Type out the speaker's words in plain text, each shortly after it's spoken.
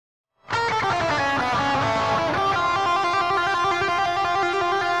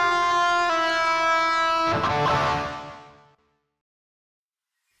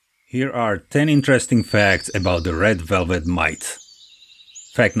Here are 10 interesting facts about the red velvet mites.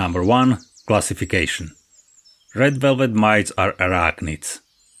 Fact number 1. Classification. Red velvet mites are arachnids.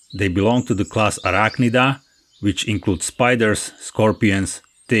 They belong to the class Arachnida, which includes spiders, scorpions,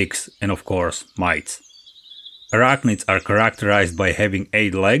 ticks, and of course, mites. Arachnids are characterized by having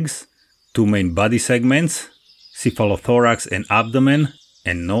 8 legs, 2 main body segments, cephalothorax and abdomen,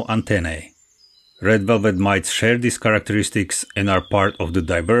 and no antennae. Red velvet mites share these characteristics and are part of the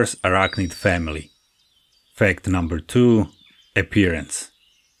diverse arachnid family. Fact number 2. Appearance.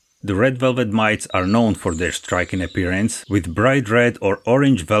 The red velvet mites are known for their striking appearance, with bright red or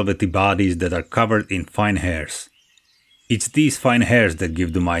orange velvety bodies that are covered in fine hairs. It's these fine hairs that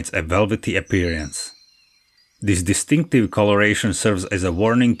give the mites a velvety appearance. This distinctive coloration serves as a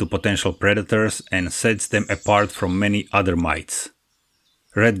warning to potential predators and sets them apart from many other mites.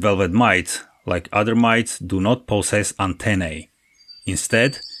 Red velvet mites, like other mites, do not possess antennae.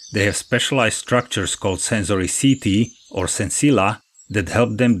 Instead, they have specialized structures called sensoriceti or sensilla that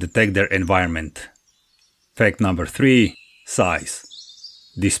help them detect their environment. Fact number 3. Size.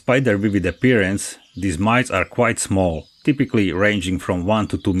 Despite their vivid appearance, these mites are quite small, typically ranging from 1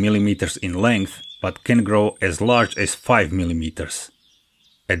 to 2 mm in length, but can grow as large as 5 mm.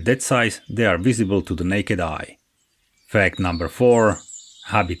 At that size, they are visible to the naked eye. Fact number 4.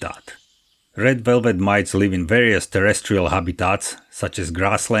 Habitat. Red velvet mites live in various terrestrial habitats, such as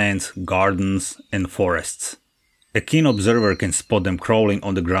grasslands, gardens, and forests. A keen observer can spot them crawling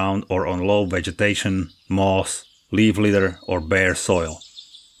on the ground or on low vegetation, moss, leaf litter, or bare soil.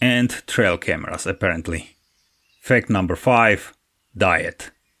 And trail cameras, apparently. Fact number 5.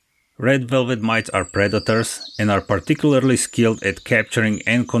 Diet. Red velvet mites are predators and are particularly skilled at capturing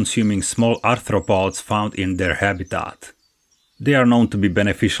and consuming small arthropods found in their habitat. They are known to be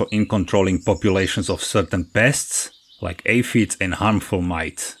beneficial in controlling populations of certain pests, like aphids and harmful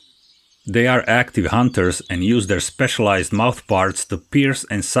mites. They are active hunters and use their specialized mouthparts to pierce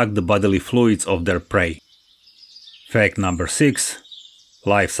and suck the bodily fluids of their prey. Fact number 6.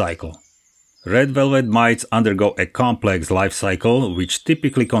 Life cycle. Red velvet mites undergo a complex life cycle which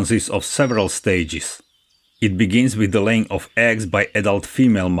typically consists of several stages. It begins with the laying of eggs by adult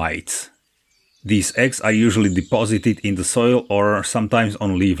female mites. These eggs are usually deposited in the soil or sometimes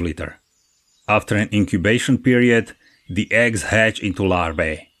on leaf litter. After an incubation period, the eggs hatch into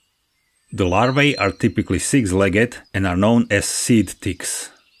larvae. The larvae are typically 6-legged and are known as seed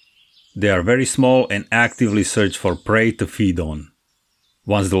ticks. They are very small and actively search for prey to feed on.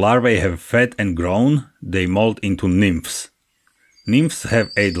 Once the larvae have fed and grown, they molt into nymphs. Nymphs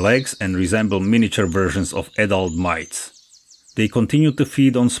have 8 legs and resemble miniature versions of adult mites. They continue to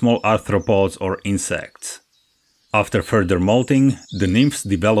feed on small arthropods or insects. After further molting, the nymphs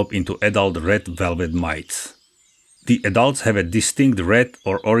develop into adult red velvet mites. The adults have a distinct red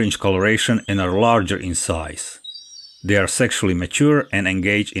or orange coloration and are larger in size. They are sexually mature and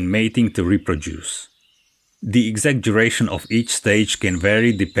engage in mating to reproduce. The exact duration of each stage can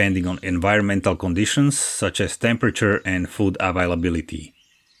vary depending on environmental conditions such as temperature and food availability.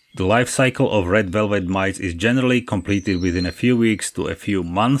 The life cycle of red velvet mites is generally completed within a few weeks to a few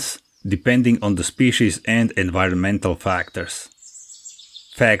months, depending on the species and environmental factors.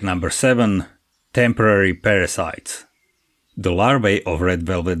 Fact number 7. Temporary parasites. The larvae of red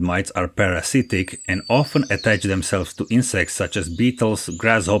velvet mites are parasitic and often attach themselves to insects such as beetles,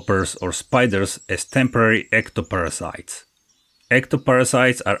 grasshoppers, or spiders as temporary ectoparasites.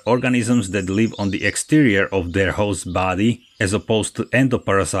 Ectoparasites are organisms that live on the exterior of their host's body, as opposed to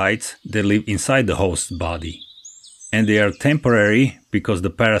endoparasites that live inside the host's body. And they are temporary because the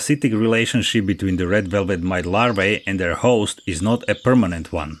parasitic relationship between the red velvet mite larvae and their host is not a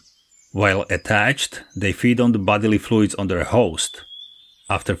permanent one. While attached, they feed on the bodily fluids on their host.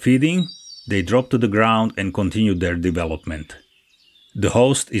 After feeding, they drop to the ground and continue their development. The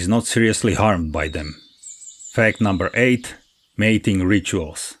host is not seriously harmed by them. Fact number 8. Mating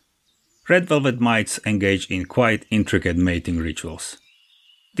rituals. Red velvet mites engage in quite intricate mating rituals.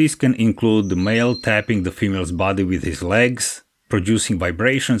 These can include the male tapping the female's body with his legs, producing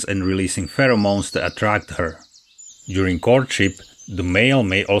vibrations and releasing pheromones to attract her. During courtship, the male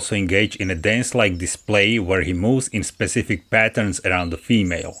may also engage in a dance-like display where he moves in specific patterns around the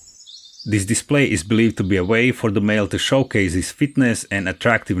female. This display is believed to be a way for the male to showcase his fitness and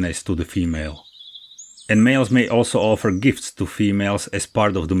attractiveness to the female. And males may also offer gifts to females as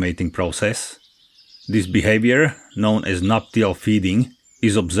part of the mating process. This behavior, known as nuptial feeding,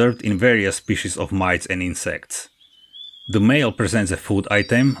 is observed in various species of mites and insects. The male presents a food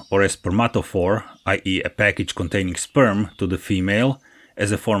item or a spermatophore, i.e. a package containing sperm, to the female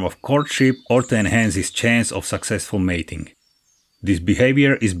as a form of courtship or to enhance his chance of successful mating. This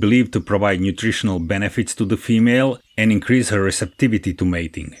behavior is believed to provide nutritional benefits to the female and increase her receptivity to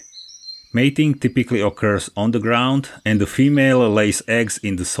mating. Mating typically occurs on the ground and the female lays eggs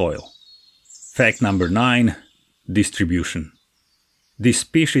in the soil. Fact number 9. Distribution. This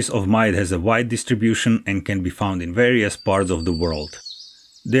species of mite has a wide distribution and can be found in various parts of the world.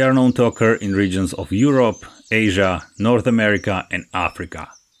 They are known to occur in regions of Europe, Asia, North America, and Africa.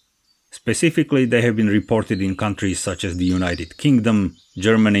 Specifically, they have been reported in countries such as the United Kingdom,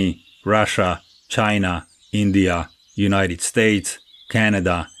 Germany, Russia, China, India, United States,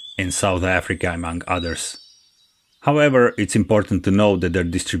 Canada, and South Africa, among others. However, it's important to note that their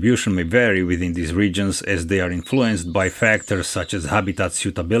distribution may vary within these regions as they are influenced by factors such as habitat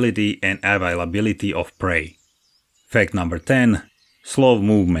suitability and availability of prey. Fact number 10. Slow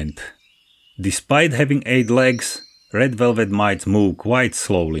movement. Despite having 8 legs, red velvet mites move quite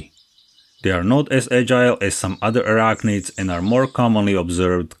slowly. They are not as agile as some other arachnids and are more commonly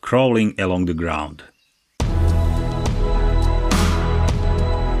observed crawling along the ground.